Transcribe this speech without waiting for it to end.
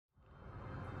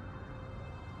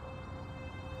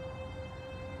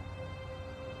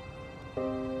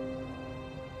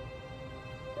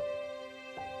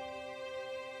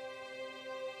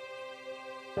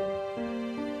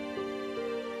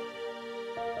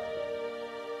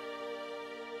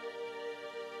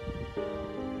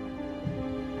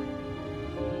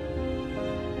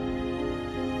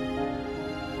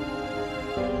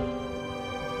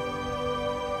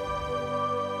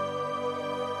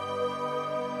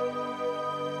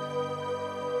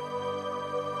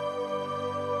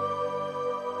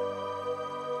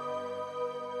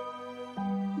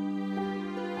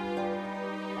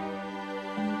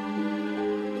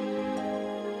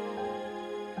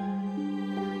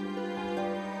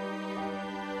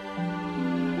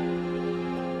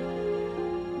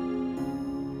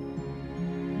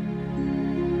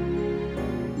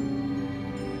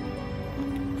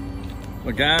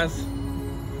Well guys,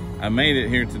 I made it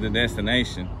here to the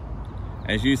destination.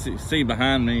 As you see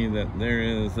behind me, that there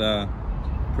is a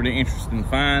pretty interesting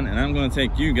find, and I'm going to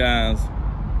take you guys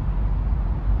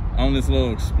on this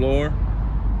little explore,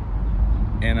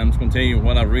 and I'm just going to tell you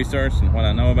what I've researched and what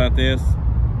I know about this.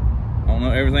 I don't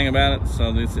know everything about it.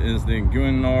 So this is the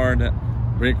Guinard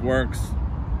Brickworks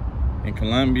in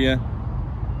Columbia,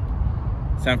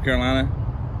 South Carolina.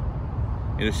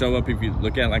 It'll show up if you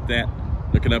look at it like that.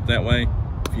 Look it up that way.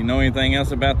 If you know anything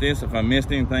else about this, if I missed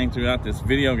anything throughout this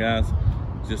video, guys,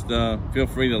 just feel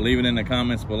free to leave it in the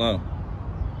comments below.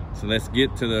 So let's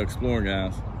get to the explore,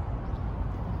 guys.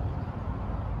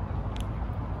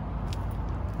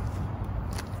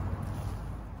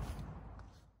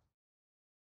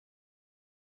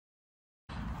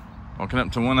 Walking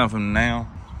up to one of them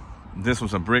now. This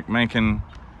was a brick making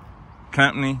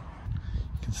company. You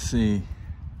can see,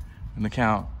 look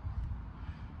how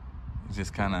it's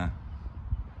just kind of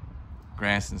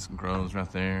grass and some grows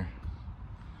right there.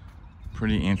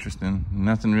 Pretty interesting.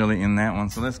 Nothing really in that one.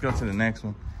 So let's go to the next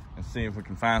one and see if we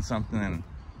can find something. And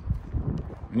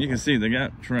you can see they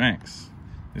got tracks.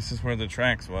 This is where the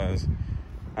tracks was.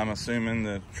 I'm assuming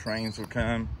the trains would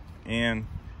come in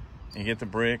and get the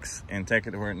bricks and take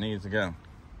it to where it needs to go.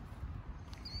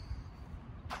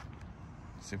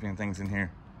 See if anything's in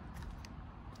here.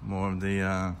 More of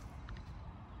the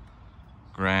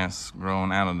grass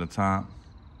growing out of the top.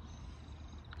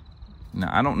 Now,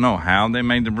 I don't know how they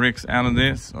made the bricks out of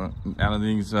this, or out of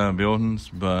these buildings,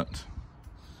 but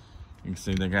you can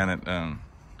see they got it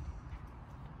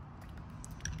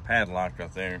padlocked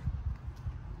up there,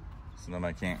 so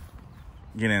nobody can't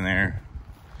get in there.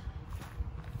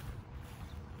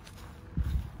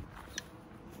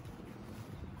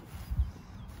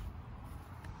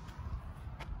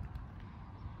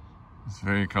 It's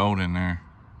very cold in there.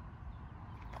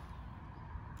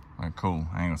 Well, cool.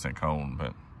 I ain't gonna say cold,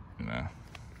 but you know.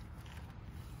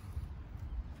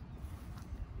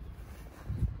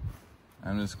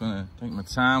 I'm just gonna take my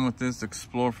time with this,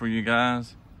 explore for you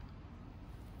guys.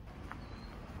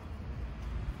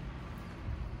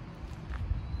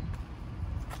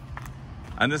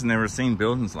 I just never seen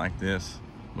buildings like this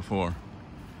before.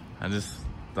 I just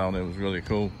thought it was really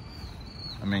cool.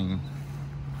 I mean,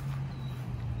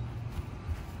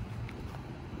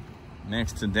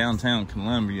 next to downtown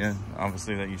Columbia,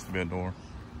 obviously that used to be a door.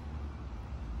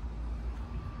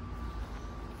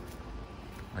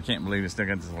 I can't believe it's still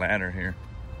got this ladder here.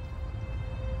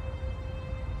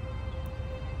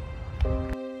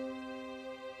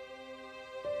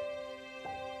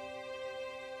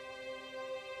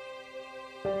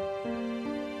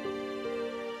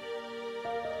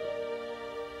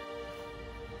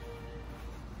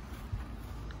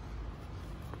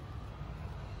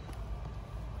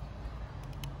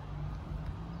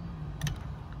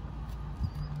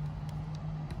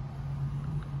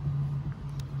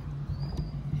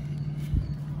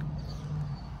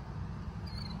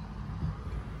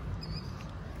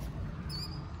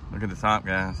 Look at the top,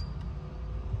 guys.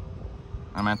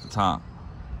 I'm at the top.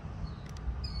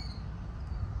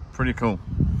 Pretty cool.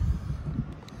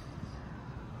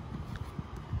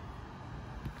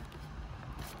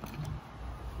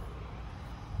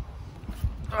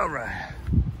 All right.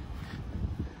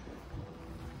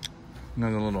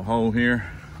 Another little hole here.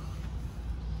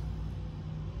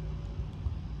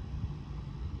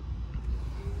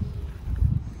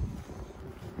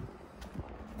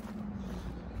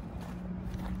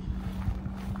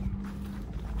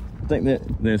 I think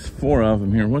that there's 4 of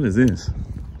them here. What is this?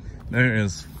 There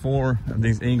is 4 of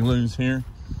these igloos here.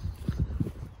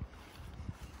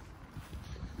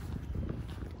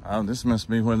 Oh, this must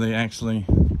be where they actually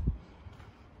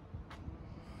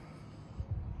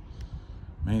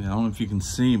made it. I don't know if you can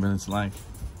see, but it's like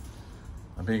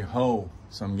a big hole.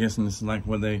 So I'm guessing this is like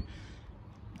where they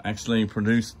actually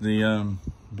produced the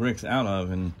bricks out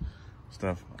of and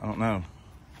stuff. I don't know.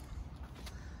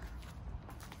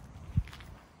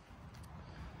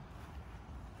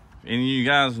 If any of you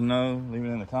guys know, leave it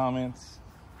in the comments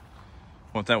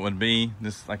what that would be.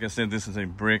 This, like I said, this is a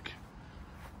brick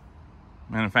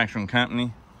manufacturing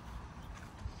company.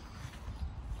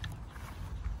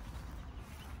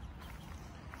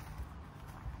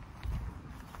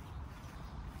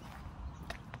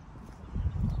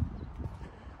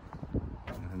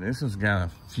 This has got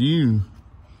a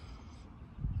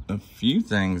few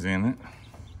things in it.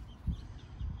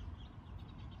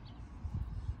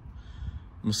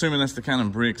 I'm assuming that's the kind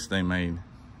of bricks they made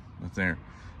right there.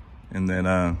 And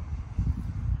that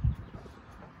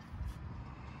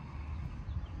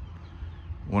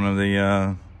one of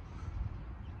the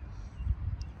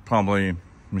probably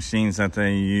machines that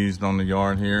they used on the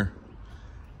yard here.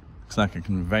 Looks like a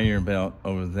conveyor belt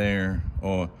over there,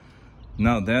 or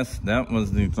no, that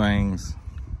was the things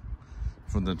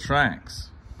for the tracks.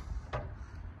 I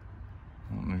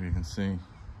don't know if you can see.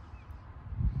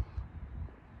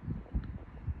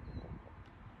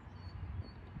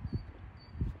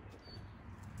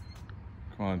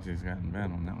 Quality's gotten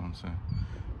bad on that one, so.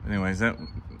 Anyways,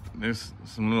 there's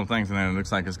some little things in there that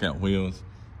looks like it's got wheels.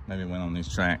 Maybe it went on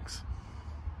these tracks.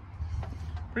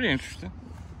 Pretty interesting.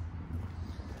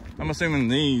 I'm assuming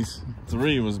these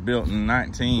 3 was built in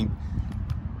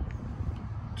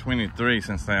 1923,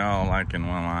 since they all like in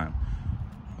one line.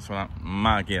 That's what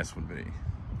my guess would be.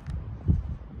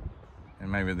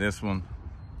 And maybe this one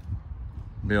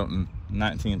built in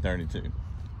 1932.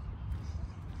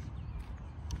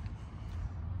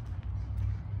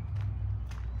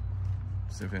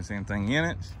 See if there's anything in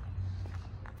it.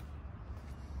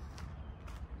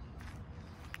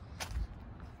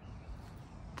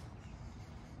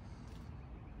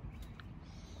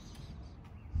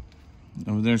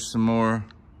 Oh, there's some more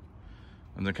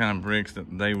of the kind of bricks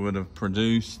that they would have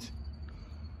produced.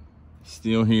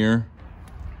 Still here.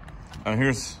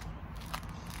 Here's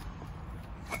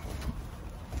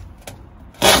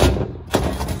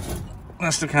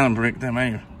that's the kind of brick they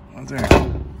made right there.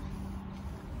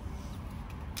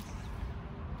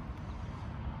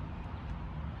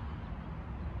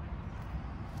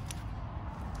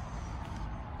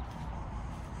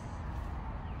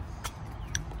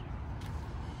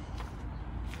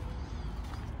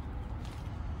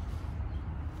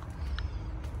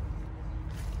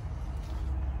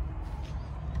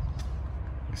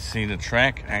 See, the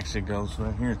track actually goes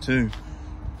right here too.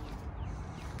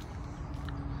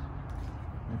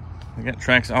 They got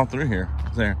tracks all through here.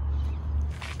 There.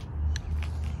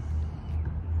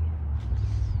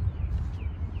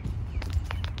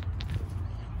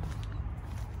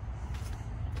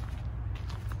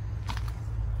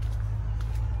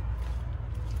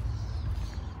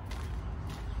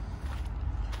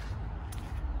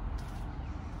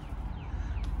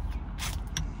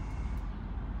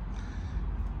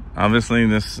 Obviously,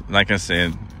 this, like I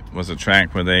said, was a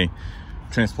track where they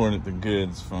transported the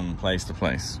goods from place to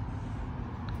place.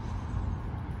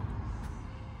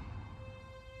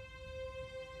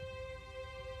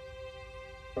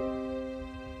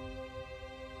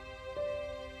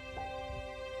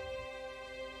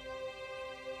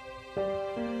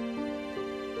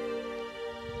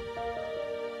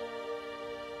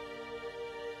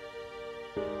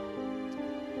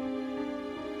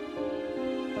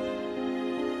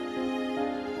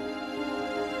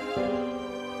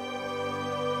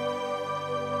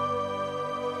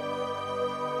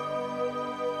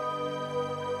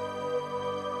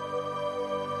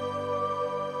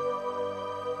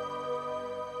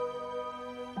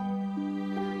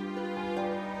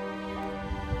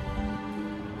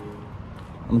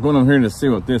 I'm going over here to see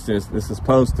what this is. This is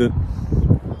posted.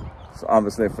 So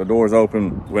obviously if the door's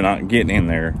open, we're not getting in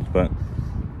there, but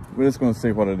we're just going to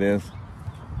see what it is.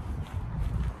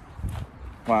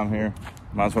 While I'm here,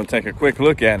 might as well take a quick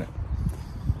look at it.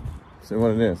 See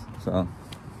what it is. So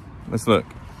let's look.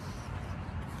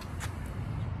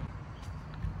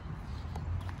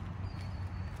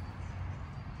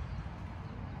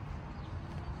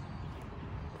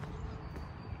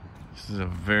 This is a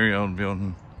very old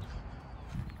building.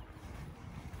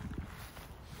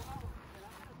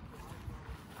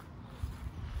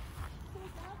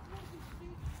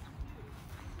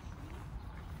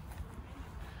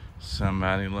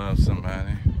 Somebody loves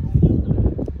somebody.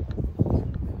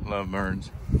 Love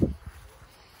birds.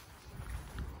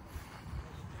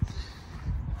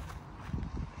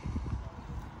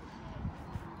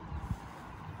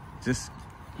 Just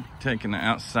taking an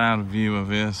outside view of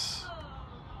this.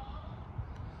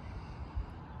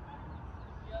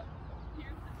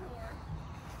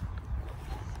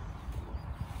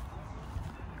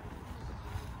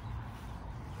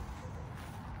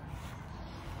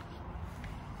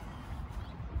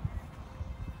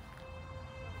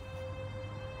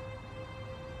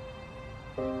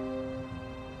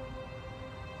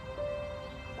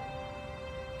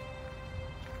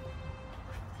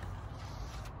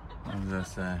 What does that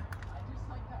say?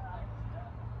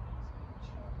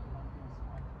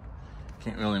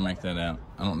 Can't really make that out.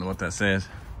 I don't know what that says.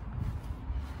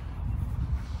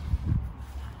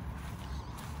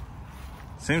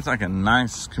 Seems like a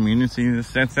nice community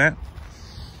this that's at.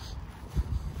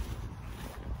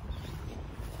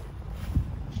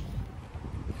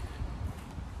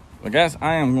 But guys,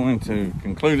 I am going to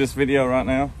conclude this video right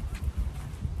now.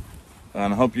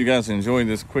 And I hope you guys enjoyed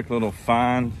this quick little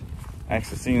find. I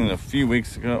actually seen it a few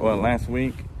weeks ago, well, last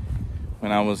week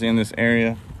when I was in this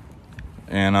area.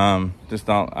 And just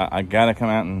thought I gotta come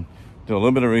out and do a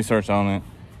little bit of research on it,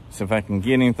 see if I can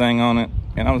get anything on it.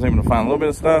 And I was able to find a little bit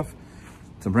of stuff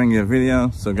to bring you a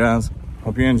video. So guys,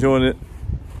 hope you enjoyed it.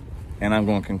 And I'm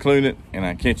gonna conclude it, and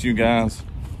I'll catch you guys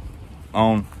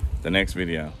on the next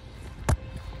video.